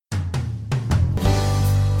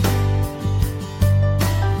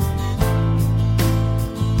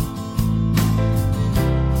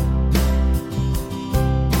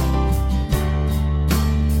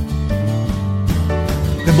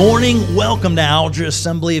morning. Welcome to Alger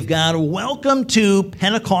Assembly of God. Welcome to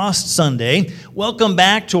Pentecost Sunday. Welcome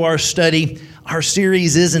back to our study. Our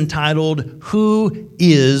series is entitled, Who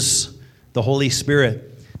is the Holy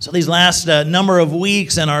Spirit? So these last number of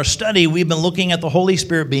weeks in our study, we've been looking at the Holy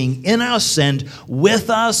Spirit being in us and with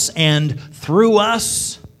us and through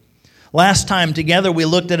us. Last time together, we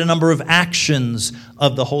looked at a number of actions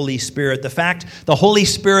of the Holy Spirit. The fact the Holy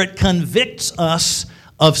Spirit convicts us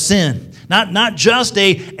of sin. Not just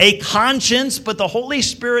a conscience, but the Holy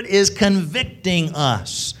Spirit is convicting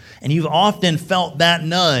us. And you've often felt that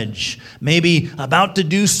nudge, maybe about to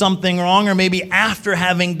do something wrong, or maybe after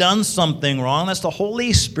having done something wrong. That's the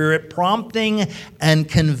Holy Spirit prompting and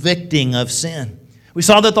convicting of sin. We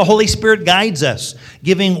saw that the Holy Spirit guides us,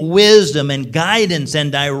 giving wisdom and guidance and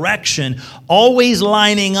direction, always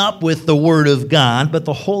lining up with the Word of God, but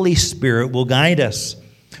the Holy Spirit will guide us.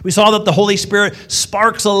 We saw that the Holy Spirit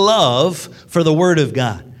sparks a love for the Word of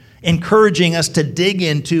God, encouraging us to dig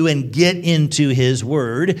into and get into His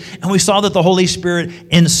Word. And we saw that the Holy Spirit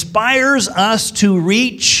inspires us to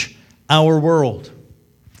reach our world.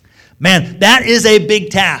 Man, that is a big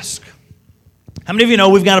task. How many of you know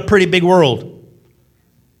we've got a pretty big world?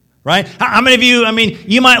 Right? How many of you,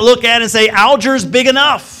 you might look at it and say, Alger's big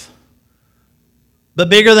enough. But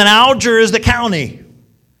bigger than Alger is the county.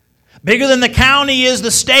 Bigger than the county is the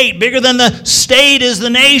state. Bigger than the state is the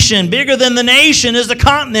nation. Bigger than the nation is the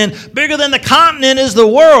continent. Bigger than the continent is the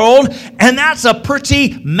world. And that's a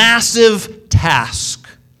pretty massive task.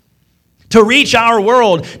 To reach our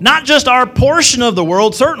world, not just our portion of the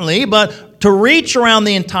world, certainly, but to reach around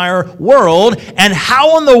the entire world. And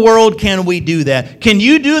how in the world can we do that? Can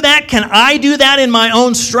you do that? Can I do that in my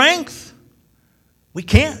own strength? We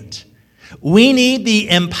can't. We need the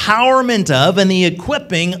empowerment of and the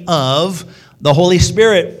equipping of the Holy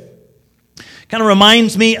Spirit. Kind of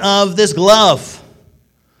reminds me of this glove.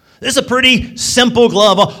 This is a pretty simple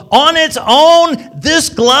glove. On its own, this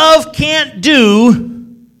glove can't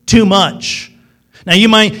do too much. Now, you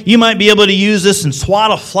might be able to use this and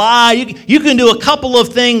swat a fly. You can do a couple of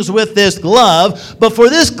things with this glove, but for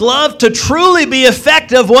this glove to truly be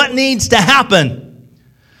effective, what needs to happen?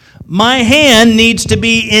 My hand needs to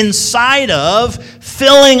be inside of,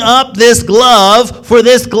 filling up this glove for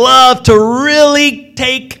this glove to really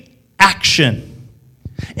take action.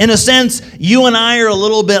 In a sense, you and I are a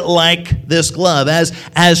little bit like this glove.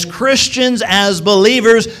 As Christians, as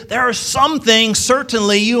believers, there are some things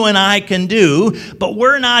certainly you and I can do, but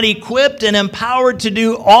we're not equipped and empowered to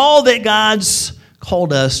do all that God's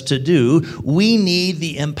called us to do. We need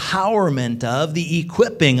the empowerment of, the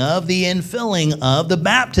equipping of, the infilling of, the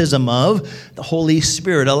baptism of the Holy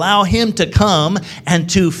Spirit. Allow Him to come and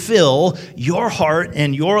to fill your heart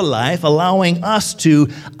and your life, allowing us to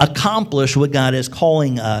accomplish what God is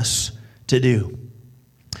calling us to do.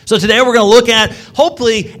 So today we're going to look at,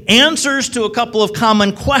 hopefully, answers to a couple of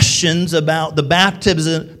common questions about the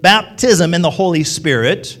baptism in the Holy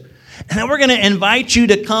Spirit. And then we're going to invite you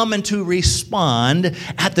to come and to respond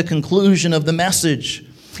at the conclusion of the message.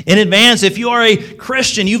 In advance, if you are a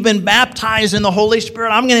Christian, you've been baptized in the Holy Spirit,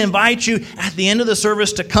 I'm going to invite you at the end of the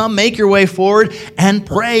service to come, make your way forward, and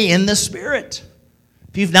pray in the Spirit.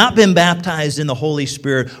 If you've not been baptized in the Holy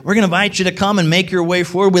Spirit, we're going to invite you to come and make your way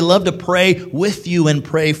forward. We love to pray with you and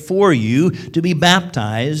pray for you to be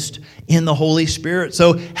baptized in the Holy Spirit.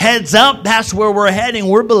 So heads up, that's where we're heading.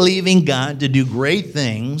 We're believing God to do great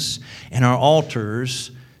things in our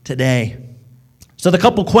altars today. So the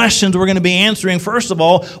couple questions we're going to be answering, first of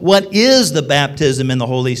all, what is the baptism in the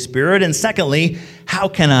Holy Spirit? And secondly, how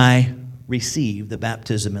can I receive the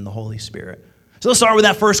baptism in the Holy Spirit? So let's start with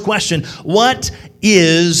that first question. What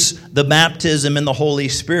is the baptism in the Holy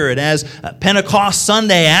Spirit? As Pentecost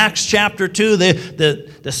Sunday, Acts chapter 2,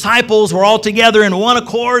 the disciples were all together in one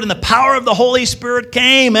accord, and the power of the Holy Spirit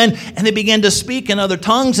came, and they began to speak in other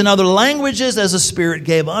tongues and other languages as the Spirit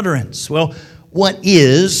gave utterance. Well, what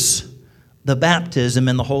is the baptism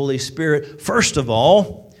in the Holy Spirit? First of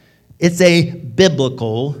all, it's a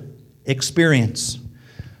biblical experience.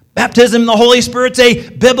 Baptism in the Holy Spirit's a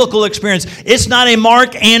biblical experience. It's not a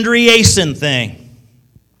Mark Andreasen thing.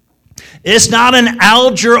 It's not an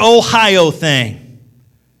Alger, Ohio thing.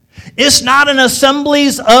 It's not an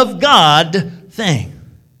Assemblies of God thing.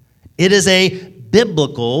 It is a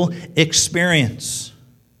biblical experience.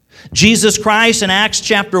 Jesus Christ in Acts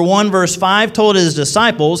chapter 1 verse 5 told His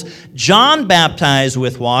disciples, John baptized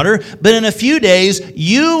with water, but in a few days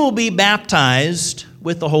you will be baptized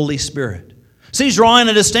with the Holy Spirit. So He's drawing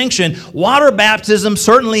a distinction. Water baptism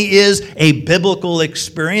certainly is a biblical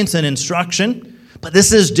experience and instruction, but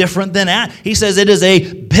this is different than that. He says it is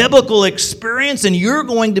a biblical experience, and you're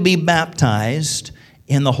going to be baptized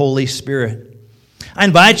in the Holy Spirit. I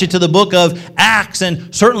invite you to the book of Acts,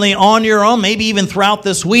 and certainly on your own, maybe even throughout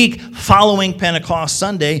this week following Pentecost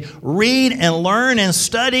Sunday, read and learn and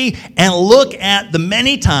study and look at the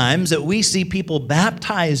many times that we see people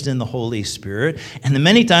baptized in the Holy Spirit, and the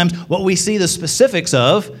many times what we see the specifics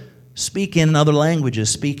of speaking in other languages,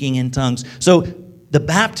 speaking in tongues. So the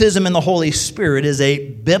baptism in the Holy Spirit is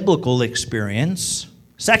a biblical experience.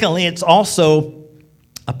 Secondly, it's also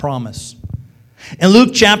a promise. In Luke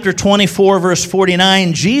chapter 24, verse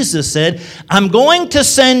 49, Jesus said, I'm going to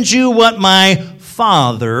send you what my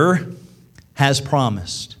Father has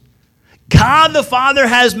promised. God the Father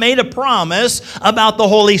has made a promise about the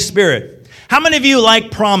Holy Spirit. How many of you like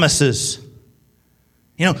promises?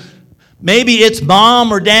 You know, maybe it's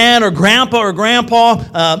mom or dad or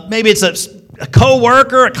grandpa, maybe it's a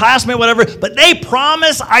co-worker, a classmate, whatever, but they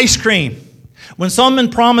promise ice cream. When someone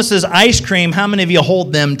promises ice cream, how many of you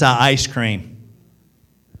hold them to ice cream?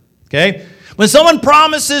 Okay? When someone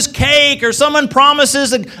promises cake or someone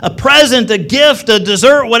promises a present, a gift, a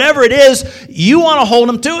dessert, whatever it is, you want to hold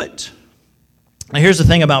them to it. Now, here's the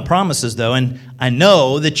thing about promises, though, and I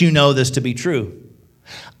know that you know this to be true.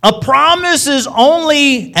 A promise is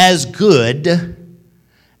only as good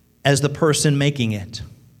as the person making it.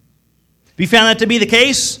 Have you found that to be the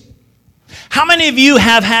case? How many of you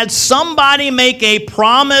have had somebody make a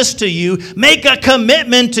promise to you, make a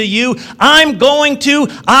commitment to you, I'm going to,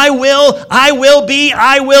 I will be,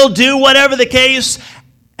 I will do, whatever the case,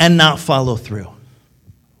 and not follow through?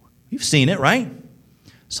 You've seen it, right?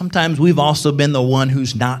 Sometimes we've also been the one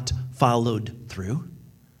who's not followed through.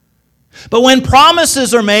 But when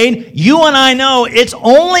promises are made, you and I know it's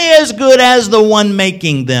only as good as the one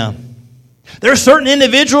making them. There are certain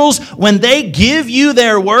individuals, when they give you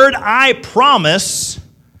their word, I promise,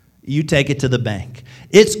 you take it to the bank.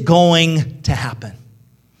 It's going to happen.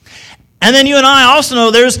 And then you and I also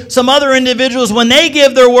know there's some other individuals, when they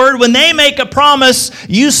give their word, when they make a promise,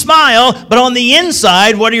 you smile, but on the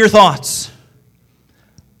inside, what are your thoughts?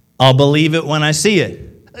 I'll believe it when I see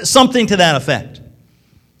it. Something to that effect.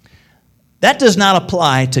 That does not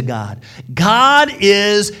apply to God. God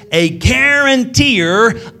is a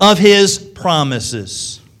guarantor of His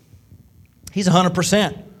promises. He's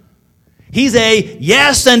 100%. He's a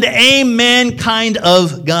yes and amen kind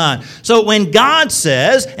of God. So when God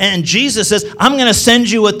says, and Jesus says, I'm going to send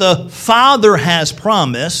you what the Father has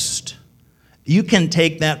promised, you can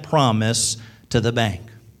take that promise to the bank.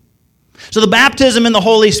 So the baptism in the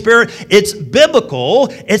Holy Spirit, it's biblical.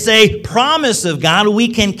 It's a promise of God. We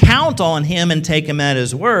can count on Him and take Him at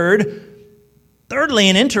His word. Thirdly,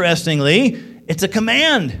 and interestingly, it's a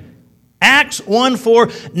command. Acts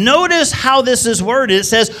 1:4. Notice how this is worded. It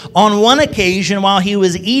says, on one occasion while He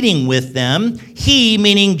was eating with them, He,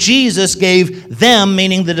 meaning Jesus, gave them,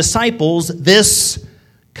 meaning the disciples, this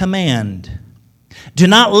command. Do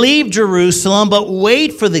not leave Jerusalem, but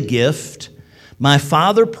wait for the gift my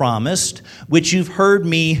Father promised, which you've heard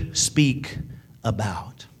me speak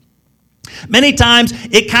about. Many times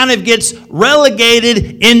it kind of gets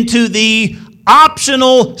relegated into the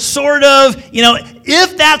optional sort of,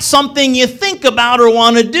 if that's something you think about or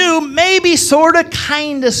want to do, maybe sort of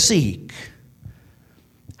kind of seek.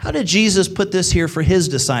 How did Jesus put this here for His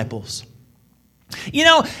disciples?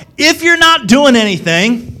 If you're not doing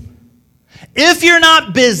anything, if you're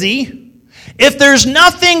not busy, if there's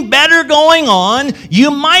nothing better going on,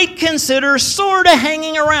 you might consider sort of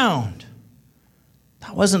hanging around.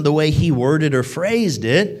 That wasn't the way He worded or phrased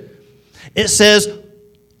it. It says,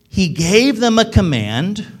 He gave them a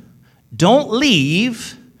command, don't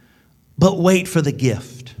leave, but wait for the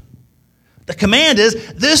gift. The command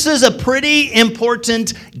is, this is a pretty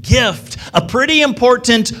important gift, a pretty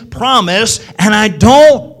important promise, and I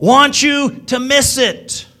don't want you to miss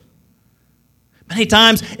it. Many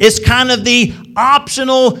times it's kind of the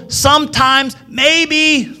optional, sometimes,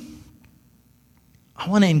 maybe. I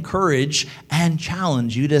want to encourage and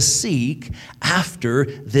challenge you to seek after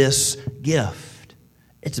this gift.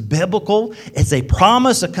 It's biblical, it's a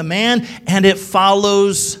promise, a command, and it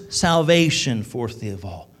follows salvation, fourthly of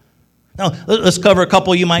all. Now, let's cover a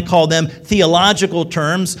couple, you might call them theological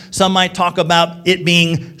terms. Some might talk about it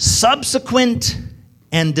being subsequent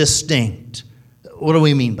and distinct. What do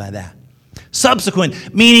we mean by that?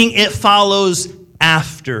 Subsequent, meaning it follows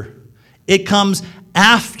after. It comes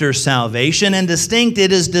after salvation, and distinct,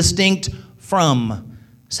 it is distinct from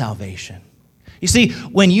salvation. You see,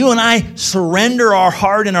 when you and I surrender our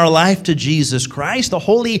heart and our life to Jesus Christ, the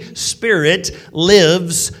Holy Spirit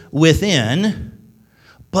lives within,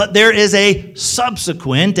 but there is a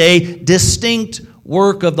subsequent, a distinct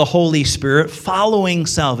work of the Holy Spirit, following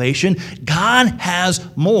salvation, God has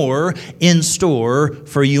more in store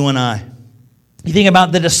for you and I. You think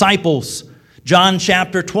about the disciples. John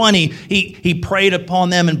chapter 20, he prayed upon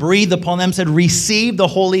them and breathed upon them, said, receive the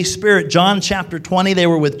Holy Spirit. John chapter 20, they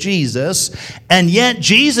were with Jesus. And yet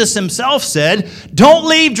Jesus himself said, don't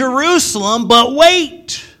leave Jerusalem, but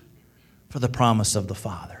wait for the promise of the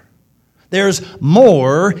Father. There's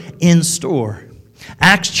more in store.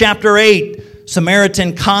 Acts chapter 8,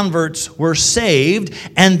 Samaritan converts were saved.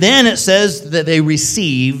 And then it says that they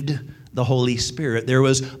received the Holy Spirit. There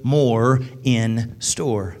was more in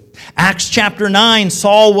store. Acts chapter 9,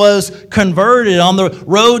 Saul was converted on the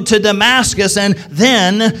road to Damascus and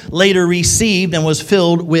then later received and was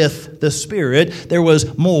filled with the Spirit. There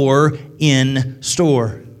was more in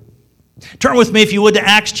store. Turn with me, if you would, to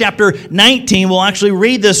Acts chapter 19. We'll actually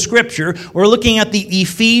read this scripture. We're looking at the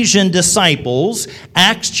Ephesian disciples.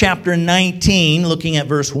 Acts chapter 19, looking at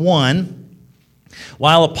verse 1.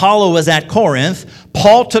 While Apollo was at Corinth,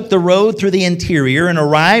 Paul took the road through the interior and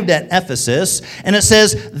arrived at Ephesus. And it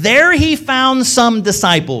says, there he found some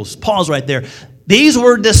disciples. Pause right there. These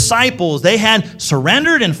were disciples. They had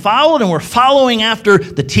surrendered and followed and were following after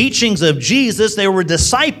the teachings of Jesus. They were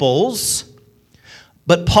disciples.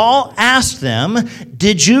 But Paul asked them,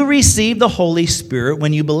 did you receive the Holy Spirit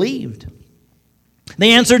when you believed?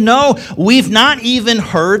 They answered, no, we've not even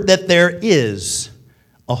heard that there is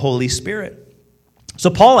a Holy Spirit. So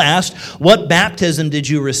Paul asked, what baptism did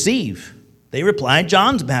you receive? They replied,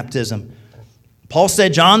 John's baptism. Paul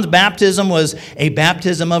said John's baptism was a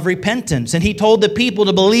baptism of repentance, and he told the people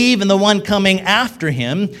to believe in the one coming after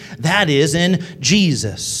him, that is, in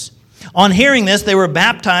Jesus. On hearing this, they were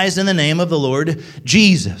baptized in the name of the Lord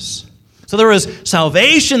Jesus. So there was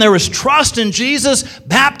salvation, there was trust in Jesus,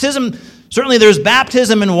 baptism. Certainly there's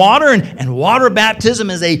baptism in water, and water baptism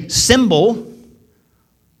is a symbol,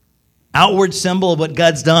 outward symbol of what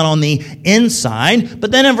God's done on the inside.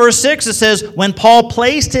 But then in verse 6 it says, when Paul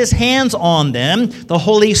placed his hands on them, the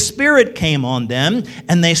Holy Spirit came on them,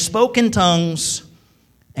 and they spoke in tongues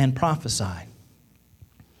and prophesied.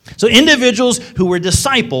 So individuals who were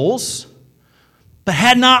disciples, but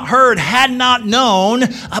had not heard, had not known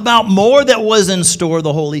about more that was in store,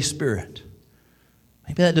 the Holy Spirit.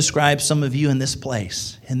 Maybe that describes some of you in this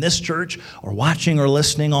place, in this church, or watching or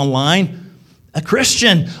listening online. A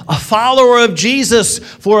Christian, a follower of Jesus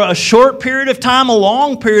for a short period of time, a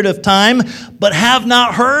long period of time, but have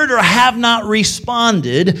not heard or have not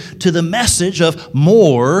responded to the message of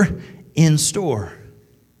more in store.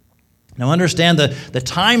 Now understand the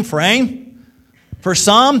time frame. For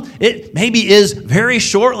some, it maybe is very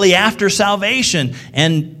shortly after salvation.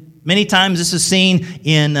 And many times this is seen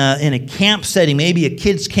in a camp setting, maybe a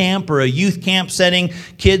kids camp or a youth camp setting.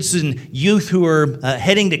 Kids and youth who are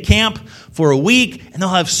heading to camp for a week, and they'll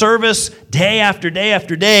have service day after day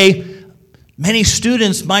after day. Many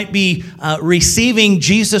students might be receiving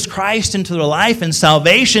Jesus Christ into their life and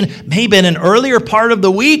salvation, maybe in an earlier part of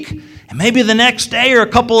the week, and maybe the next day or a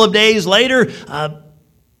couple of days later,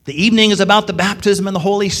 the evening is about the baptism in the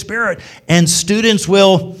Holy Spirit, and students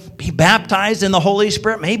will be baptized in the Holy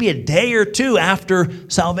Spirit maybe a day or two after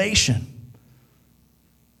salvation.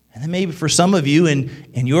 And then maybe for some of you in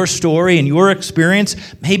your story, in your experience,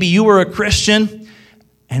 maybe you were a Christian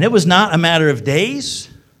and it was not a matter of days.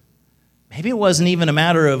 Maybe it wasn't even a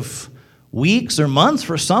matter of weeks or months.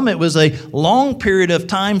 For some, it was a long period of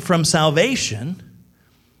time from salvation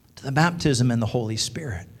to the baptism in the Holy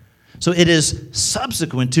Spirit. So it is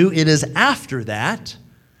subsequent to, it is after that.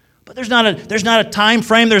 But there's not a time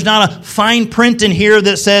frame, there's not a fine print in here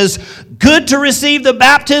that says, good to receive the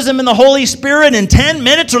baptism in the Holy Spirit in 10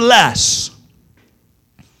 minutes or less.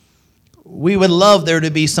 We would love there to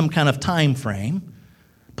be some kind of time frame.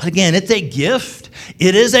 But again, it's a gift.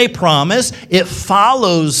 It is a promise. It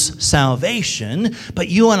follows salvation. But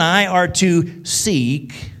you and I are to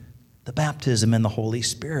seek the baptism in the Holy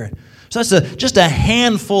Spirit. So that's just a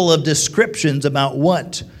handful of descriptions about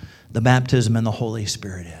what the baptism in the Holy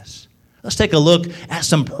Spirit is. Let's take a look at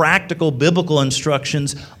some practical biblical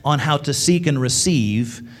instructions on how to seek and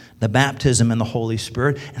receive the baptism in the Holy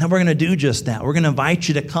Spirit. And then we're going to do just that. We're going to invite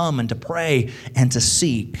you to come and to pray and to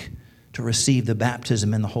seek to receive the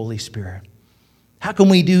baptism in the Holy Spirit. How can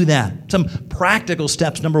we do that? Some practical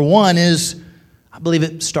steps. Number one is, I believe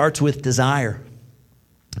it starts with desire.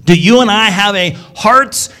 Do you and I have a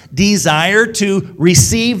heart's desire to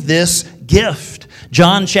receive this gift?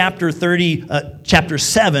 John chapter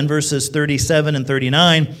 7, verses 37 and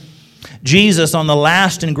 39, Jesus on the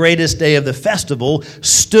last and greatest day of the festival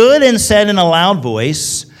stood and said in a loud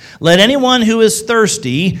voice, "Let anyone who is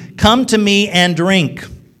thirsty come to me and drink.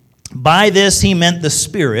 By this he meant the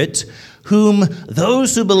Spirit, whom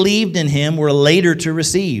those who believed in him were later to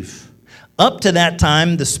receive. Up to that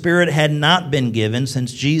time, the Spirit had not been given,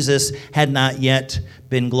 since Jesus had not yet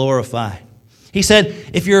been glorified. He said,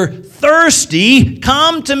 if you're thirsty,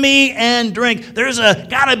 come to me and drink. There's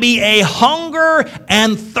got to be a hunger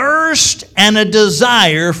and thirst and a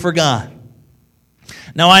desire for God.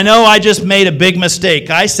 Now, I know I just made a big mistake.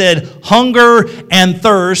 I said hunger and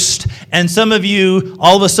thirst, and some of you,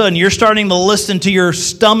 all of a sudden, you're starting to listen to your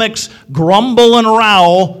stomachs grumble and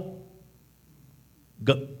growl.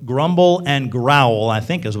 Grumble and growl, I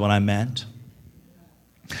think is what I meant.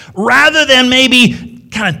 Rather than maybe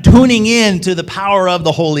kind of tuning in to the power of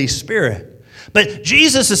the Holy Spirit. But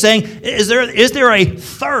Jesus is saying, is there a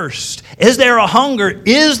thirst? Is there a hunger?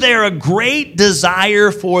 Is there a great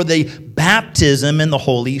desire for the baptism in the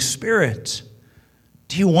Holy Spirit?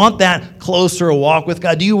 Do you want that closer walk with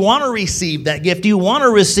God? Do you want to receive that gift? Do you want to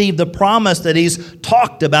receive the promise that he's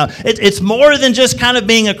talked about? It's more than just kind of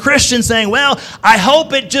being a Christian saying, well, I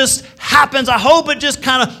hope it just happens. I hope it just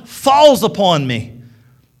kind of falls upon me.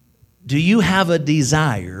 Do you have a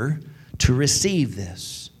desire to receive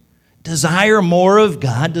this? Desire more of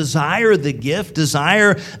God, desire the gift,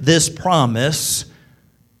 desire this promise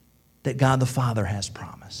that God the Father has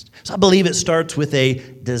promised. So I believe it starts with a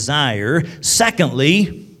desire.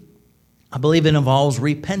 Secondly, I believe it involves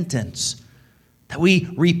repentance. That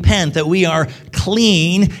we repent, that we are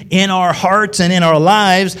clean in our hearts and in our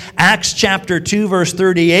lives. Acts chapter 2, verse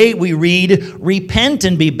 38, we read, repent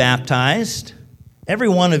and be baptized, every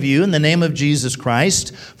one of you, in the name of Jesus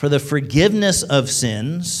Christ, for the forgiveness of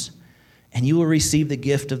sins, and you will receive the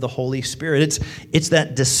gift of the Holy Spirit. It's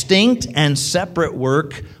that distinct and separate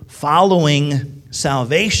work following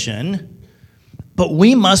salvation, but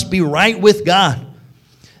we must be right with God.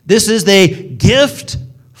 This is the gift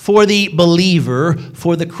for the believer,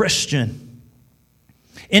 for the Christian.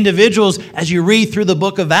 Individuals, as you read through the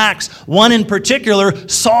book of Acts, one in particular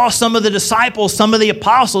saw some of the disciples, some of the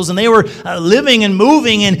apostles, and they were living and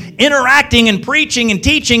moving and interacting and preaching and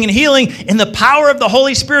teaching and healing in the power of the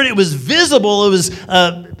Holy Spirit. It was visible. It was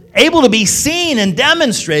able to be seen and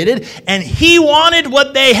demonstrated, and he wanted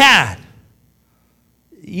what they had.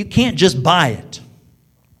 You can't just buy it.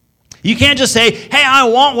 You can't just say, hey, I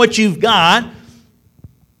want what you've got.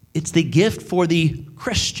 It's the gift for the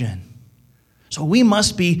Christian. So we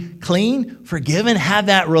must be clean, forgiven, have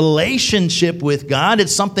that relationship with God.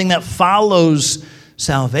 It's something that follows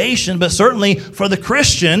salvation. But certainly for the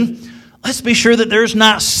Christian, let's be sure that there's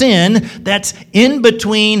not sin that's in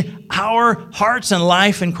between our hearts and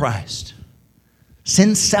life in Christ.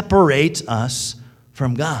 Sin separates us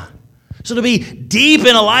from God. So to be deep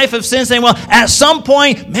in a life of sin, saying, well, at some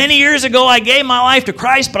point, many years ago, I gave my life to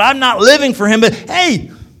Christ, but I'm not living for him. But hey,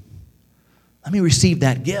 let me receive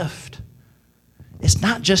that gift. It's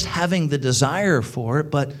not just having the desire for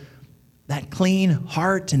it, but that clean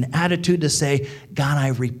heart and attitude to say, God, I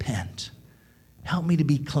repent. Help me to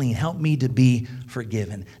be clean. Help me to be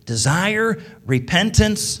forgiven. Desire,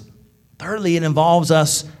 repentance. Thirdly, it involves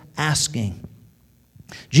us asking.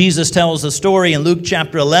 Jesus tells a story in Luke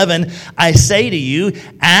chapter 11. I say to you,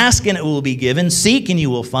 ask and it will be given. Seek and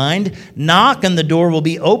you will find. Knock and the door will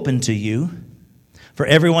be opened to you. For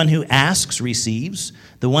everyone who asks receives.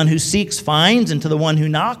 The one who seeks finds, and to the one who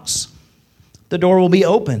knocks, the door will be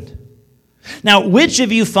opened. Now, which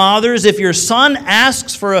of you fathers, if your son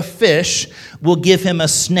asks for a fish, will give him a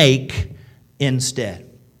snake instead?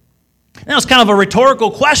 Now, it's kind of a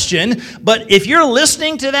rhetorical question, but if you're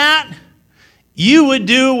listening to that, you would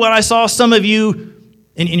do what I saw some of you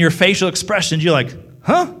in your facial expressions. You're like,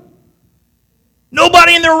 huh?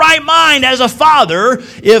 Nobody in their right mind as a father,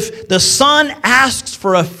 if the son asks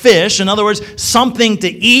for a fish, in other words, something to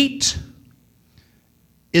eat,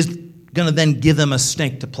 is going to then give them a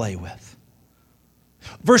snake to play with.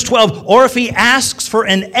 Verse 12, or if he asks for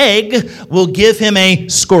an egg, we'll give him a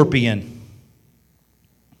scorpion.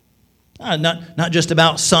 Not just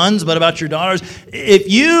about sons, but about your daughters.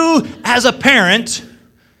 If you, as a parent,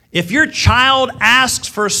 if your child asks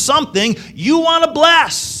for something you want to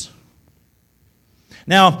bless.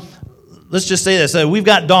 Now, let's just say this. We've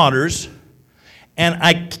got daughters,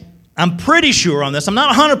 and I'm pretty sure on this. I'm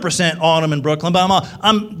not 100% on them in Brooklyn, but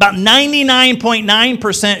I'm about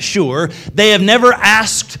 99.9% sure they have never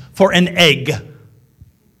asked for an egg.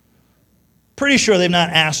 Pretty sure they've not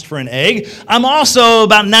asked for an egg. I'm also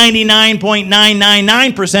about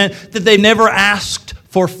 99.999% that they've never asked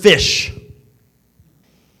for fish.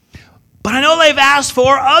 But I know they've asked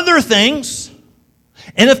for other things.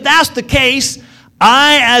 And if that's the case,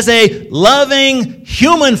 I, as a loving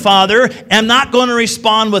human father, am not going to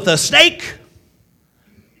respond with a snake.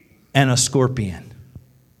 and a scorpion.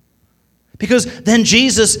 Because then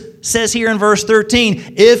Jesus says here in verse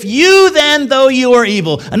 13, if you then, though you are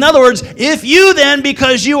evil. In other words, if you then,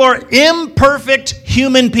 because you are imperfect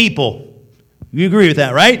human people. You agree with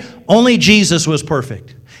that, right? Only Jesus was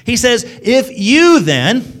perfect. He says, if you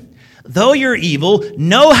then, though you're evil,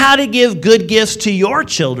 know how to give good gifts to your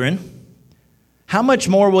children, how much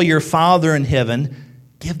more will your Father in heaven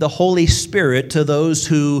give the Holy Spirit to those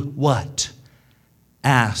who, what?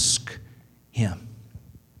 Ask Him.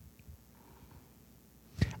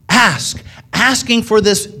 Asking for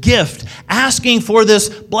this gift, asking for this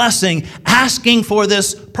blessing, asking for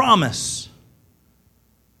this promise.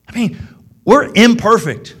 I mean, we're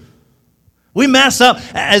imperfect. We mess up.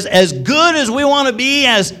 As good as we want to be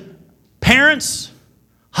as parents,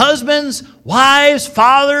 husbands, wives,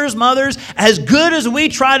 fathers, mothers, as good as we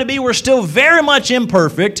try to be, we're still very much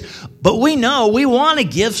imperfect, but we know we want to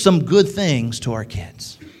give some good things to our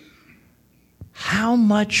kids. How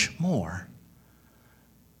much more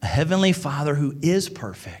a heavenly Father who is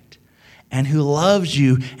perfect and who loves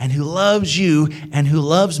you and who loves you and who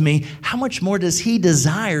loves me, how much more does He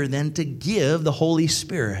desire then to give the Holy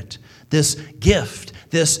Spirit, this gift,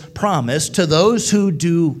 this promise to those who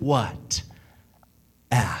do what?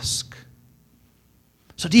 Ask.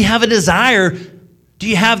 So do you have a desire? Do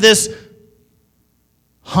you have this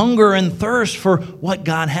hunger and thirst for what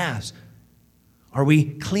God has? Are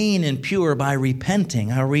we clean and pure by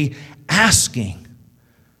repenting? Are we asking?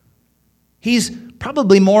 He's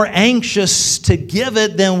probably more anxious to give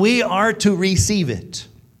it than we are to receive it.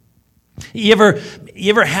 You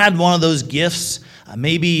ever had one of those gifts,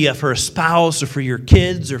 maybe for a spouse or for your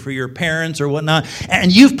kids or for your parents or whatnot,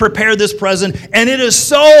 and you've prepared this present, and it is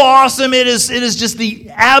so awesome, it is just the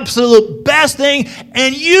absolute best thing,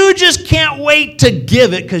 and you just can't wait to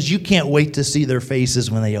give it because you can't wait to see their faces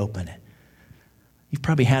when they open it. You've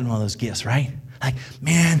probably had one of those gifts, right? Like,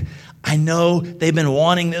 man, I know they've been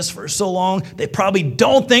wanting this for so long. They probably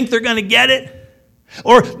don't think they're going to get it.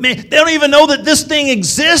 Or man, they don't even know that this thing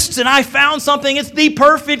exists and I found something. It's the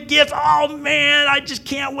perfect gift. Oh man, I just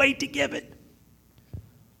can't wait to give it.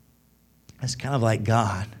 It's kind of like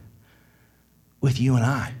God with you and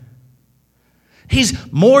I.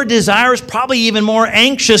 He's more desirous, probably even more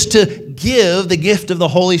anxious to give the gift of the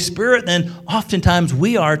Holy Spirit than oftentimes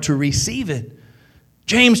we are to receive it.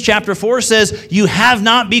 James chapter 4 says, you have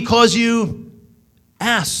not because you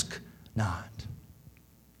ask not.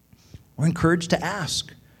 We're encouraged to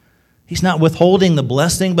ask. He's not withholding the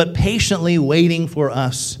blessing, but patiently waiting for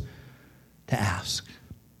us to ask.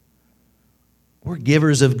 We're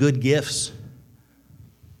givers of good gifts.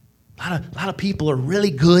 A lot of people are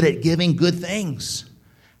really good at giving good things.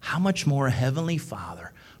 How much more a heavenly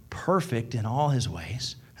Father, perfect in all His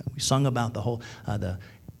ways. We sung about the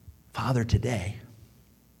Father today.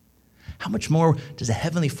 How much more does a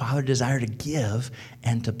heavenly Father desire to give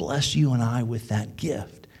and to bless you and I with that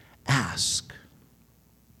gift? Ask.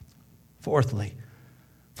 Fourth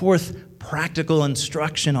practical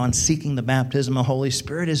instruction on seeking the baptism of the Holy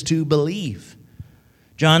Spirit is to believe.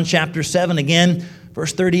 John chapter 7, again,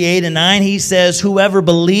 verse 38 and 9, he says, whoever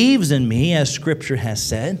believes in me, as Scripture has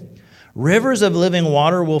said, rivers of living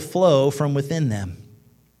water will flow from within them.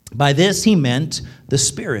 By this he meant the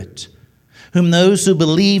Spirit, whom those who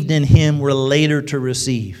believed in Him were later to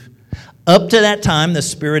receive. Up to that time, the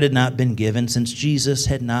Spirit had not been given, since Jesus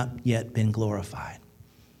had not yet been glorified.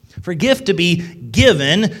 For a gift to be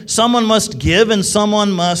given, someone must give and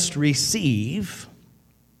someone must receive.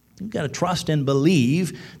 You've got to trust and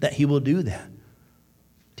believe that He will do that.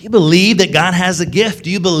 Do you believe that God has a gift?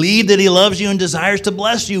 Do you believe that He loves you and desires to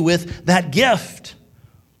bless you with that gift?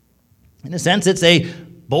 In a sense, it's a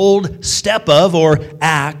bold step of or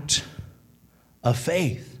act of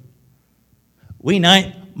faith. We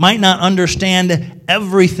might not understand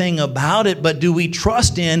everything about it, but do we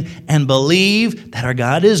trust in and believe that our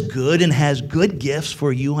God is good and has good gifts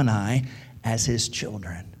for you and I as His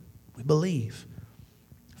children? We believe.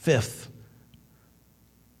 Fifth,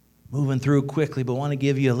 moving through quickly, but want to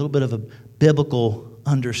give you a little bit of a biblical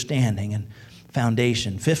understanding and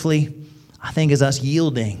foundation. Fifthly, I think is us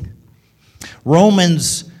yielding.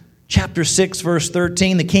 Romans Chapter 6, verse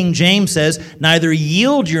 13, the King James says, neither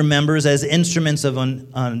yield your members as instruments of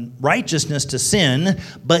unrighteousness to sin,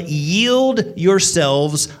 but yield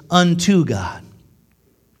yourselves unto God.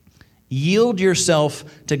 Yield yourself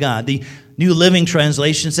to God. The New Living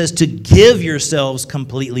Translation says to give yourselves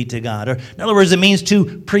completely to God. Or, in other words, it means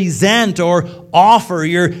to present or offer.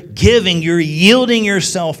 You're giving, you're yielding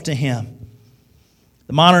yourself to Him.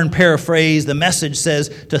 The modern paraphrase, the Message says,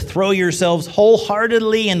 to throw yourselves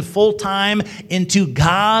wholeheartedly and full time into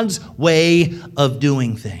God's way of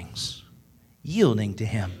doing things. Yielding to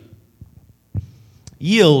Him.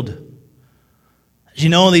 Yield. As you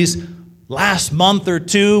know, these last month or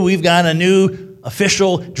two, we've got a new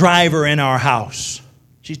official driver in our house.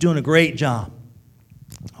 She's doing a great job.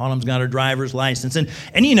 Autumn's got her driver's license. And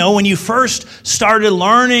you know, when you first started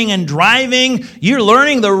learning and driving, you're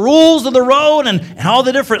learning the rules of the road and all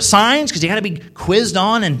the different signs, because you got to be quizzed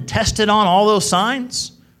on and tested on all those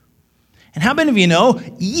signs. And how many of you know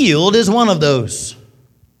yield is one of those?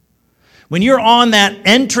 When you're on that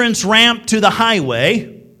entrance ramp to the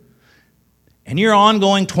highway, and you're on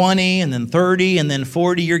going 20 and then 30 and then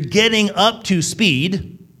 40, you're getting up to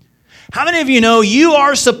speed. How many of you know you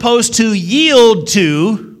are supposed to yield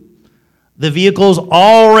to the vehicles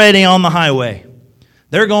already on the highway?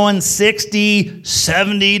 They're going 60,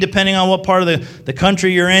 70, depending on what part of the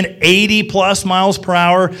country you're in, 80 plus miles per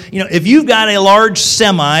hour. You know, if you've got a large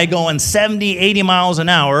semi going 70, 80 miles an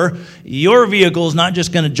hour, your vehicle is not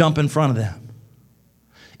just going to jump in front of them.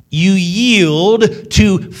 You yield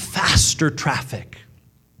to faster traffic.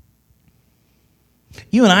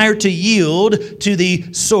 You and I are to yield to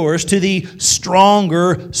the source, to the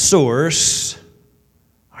stronger source,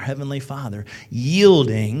 our Heavenly Father,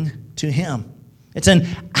 yielding to Him. It's an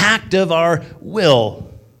act of our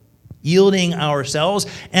will, yielding ourselves.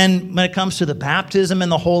 And when it comes to the baptism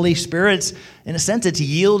and the Holy Spirit, in a sense, it's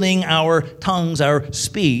yielding our tongues, our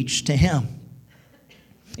speech to Him.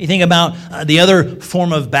 You think about the other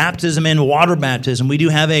form of baptism in water baptism. We do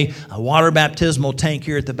have a water baptismal tank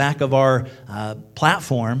here at the back of our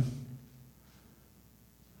platform.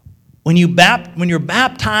 When you're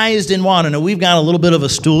baptized in water, now we've got a little bit of a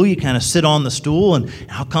stool. You kind of sit on the stool, and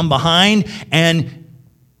I'll come behind, and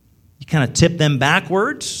you kind of tip them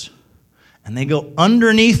backwards, and they go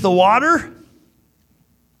underneath the water,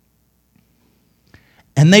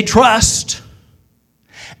 and they trust.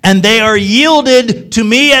 And they are yielded to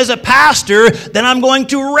me as a pastor, then I'm going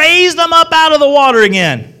to raise them up out of the water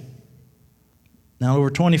again. Now, over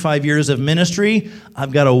 25 years of ministry,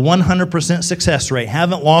 I've got a 100% success rate.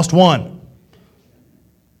 Haven't lost one.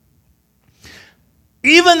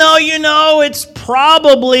 Even though you know it's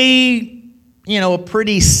probably, a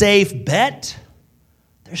pretty safe bet,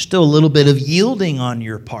 there's still a little bit of yielding on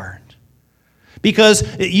your part. Because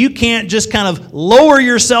you can't just kind of lower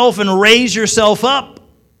yourself and raise yourself up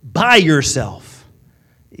by yourself.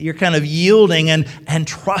 You're kind of yielding and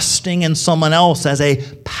trusting in someone else as a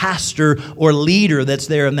pastor or leader that's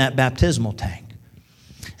there in that baptismal tank.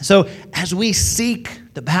 So as we seek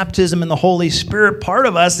the baptism in the Holy Spirit, part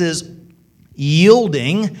of us is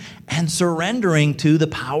yielding and surrendering to the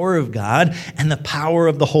power of God and the power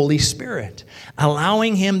of the Holy Spirit,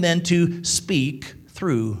 allowing Him then to speak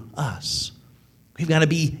through us. We've got to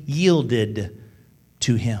be yielded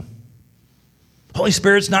to Him. Holy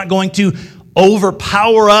Spirit's not going to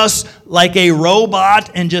overpower us like a robot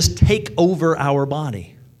and just take over our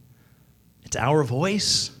body. It's our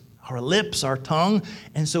voice, our lips, our tongue,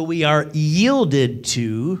 and so we are yielded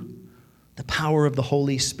to the power of the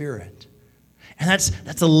Holy Spirit. And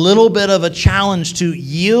that's a little bit of a challenge, to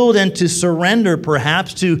yield and to surrender,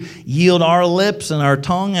 perhaps, to yield our lips and our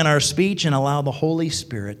tongue and our speech and allow the Holy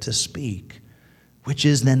Spirit to speak, which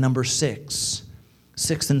is then number 6.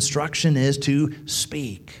 Sixth instruction is to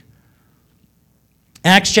speak.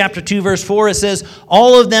 Acts chapter 2, verse 4, it says,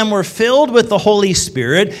 all of them were filled with the Holy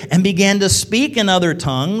Spirit and began to speak in other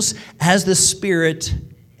tongues as the Spirit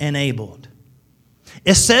enabled.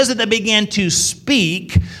 It says that they began to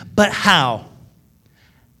speak, but how?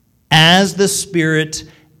 As the Spirit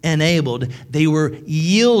enabled. They were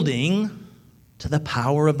yielding to the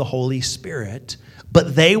power of the Holy Spirit,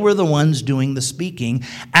 but they were the ones doing the speaking.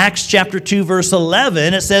 Acts chapter 2, verse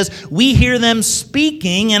 11, it says, we hear them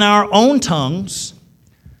speaking in our own tongues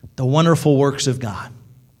the wonderful works of God.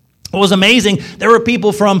 It was amazing. There were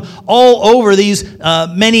people from all over these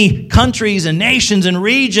many countries and nations and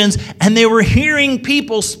regions, and they were hearing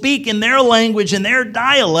people speak in their language and their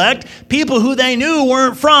dialect, people who they knew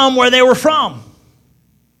weren't from where they were from.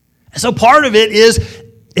 And so part of it is,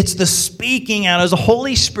 it's the speaking out. As the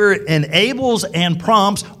Holy Spirit enables and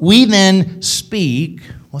prompts, we then speak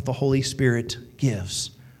what the Holy Spirit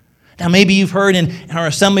gives. Now, maybe you've heard in our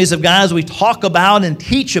Assemblies of God, as we talk about and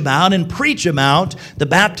teach about and preach about the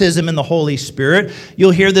baptism in the Holy Spirit, you'll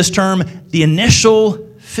hear this term, the initial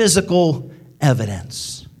physical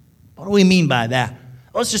evidence. What do we mean by that?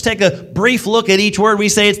 Let's just take a brief look at each word. We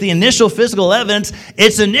say it's the initial physical evidence.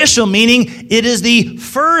 Its initial meaning, it is the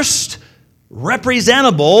first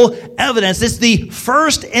representable evidence. It's the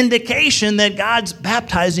first indication that God's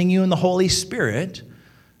baptizing you in the Holy Spirit,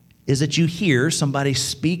 is that you hear somebody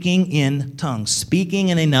speaking in tongues, speaking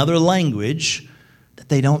in another language that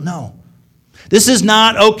they don't know. This is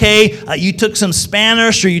not, you took some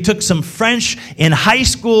Spanish or you took some French in high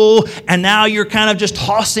school and now you're kind of just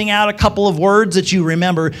tossing out a couple of words that you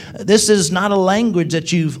remember. This is not a language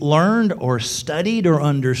that you've learned or studied or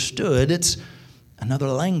understood. It's another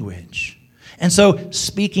language. And so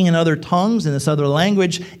speaking in other tongues in this other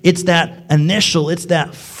language, it's that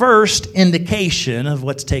first indication of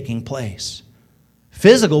what's taking place.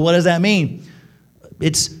 Physical, what does that mean?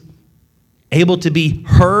 It's able to be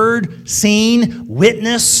heard, seen,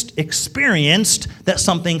 witnessed, experienced that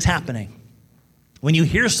something's happening. When you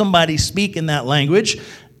hear somebody speak in that language,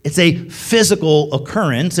 it's a physical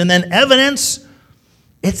occurrence. And then evidence,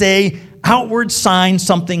 it's a outward sign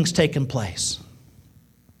something's taken place.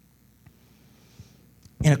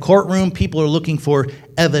 In a courtroom, people are looking for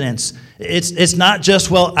evidence. It's not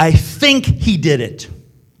just, I think he did it.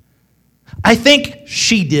 I think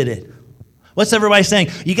she did it. What's everybody saying?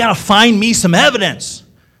 You got to find me some evidence.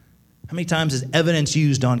 How many times is evidence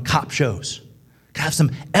used on cop shows? Got to have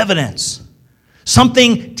some evidence.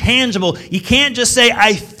 Something tangible. You can't just say,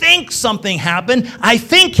 I think something happened. I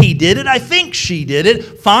think he did it. I think she did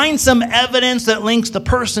it. Find some evidence that links the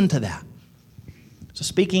person to that. So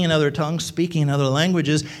speaking in other tongues, speaking in other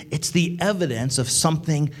languages, it's the evidence of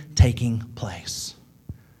something taking place.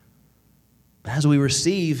 But as we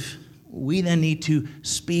receive, we then need to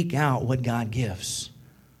speak out what God gives.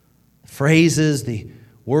 The phrases, the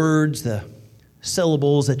words, the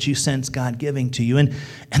syllables that you sense God giving to you. And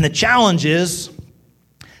the challenge is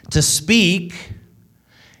to speak,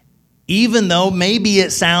 even though maybe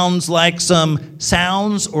it sounds like some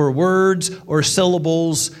sounds or words or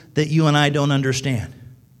syllables that you and I don't understand.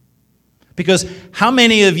 Because how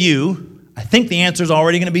many of you, I think the answer is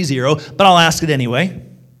already going to be 0, but I'll ask it anyway.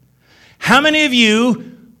 How many of you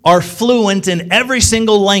are fluent in every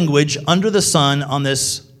single language under the sun on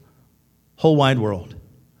this whole wide world?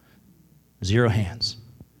 0 hands.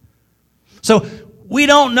 So we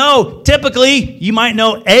don't know. Typically, you might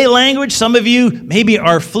know a language. Some of you maybe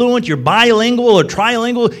are fluent. You're bilingual or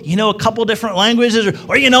trilingual. You know a couple different languages,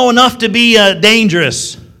 or you know enough to be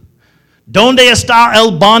dangerous. Donde está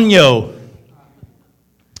el baño?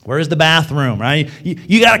 Where's the bathroom, right?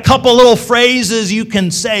 You got a couple little phrases you can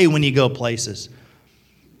say when you go places.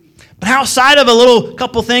 But outside of a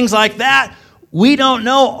couple things like that, we don't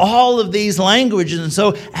know all of these languages. And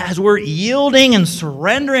so as we're yielding and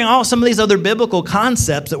surrendering some of these other biblical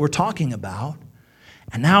concepts that we're talking about,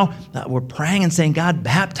 and now that we're praying and saying, God,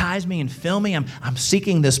 baptize me and fill me. I'm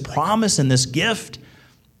seeking this promise and this gift.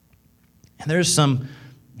 And there's some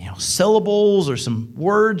syllables or some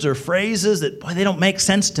words or phrases that, they don't make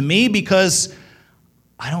sense to me because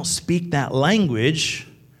I don't speak that language.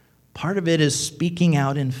 Part of it is speaking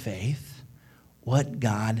out in faith what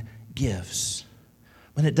God gives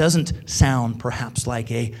when it doesn't sound perhaps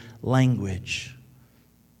like a language.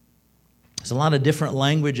 There's a lot of different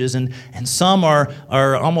languages, and some are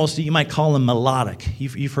almost, you might call them melodic.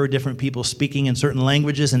 You've heard different people speaking in certain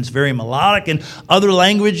languages, and it's very melodic. And other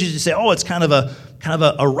languages, you say, it's kind of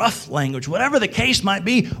a rough language. Whatever the case might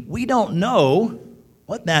be, we don't know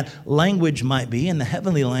what that language might be in the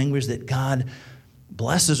heavenly language that God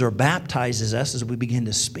blesses or baptizes us as we begin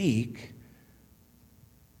to speak.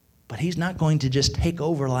 But he's not going to just take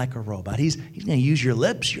over like a robot. He's going to use your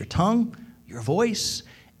lips, your tongue, your voice,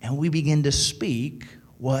 and we begin to speak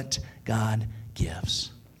what God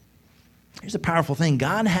gives. Here's a powerful thing.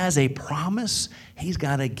 God has a promise. He's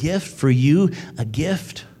got a gift for you, a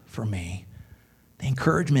gift for me. The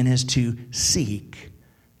encouragement is to seek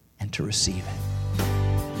and to receive it.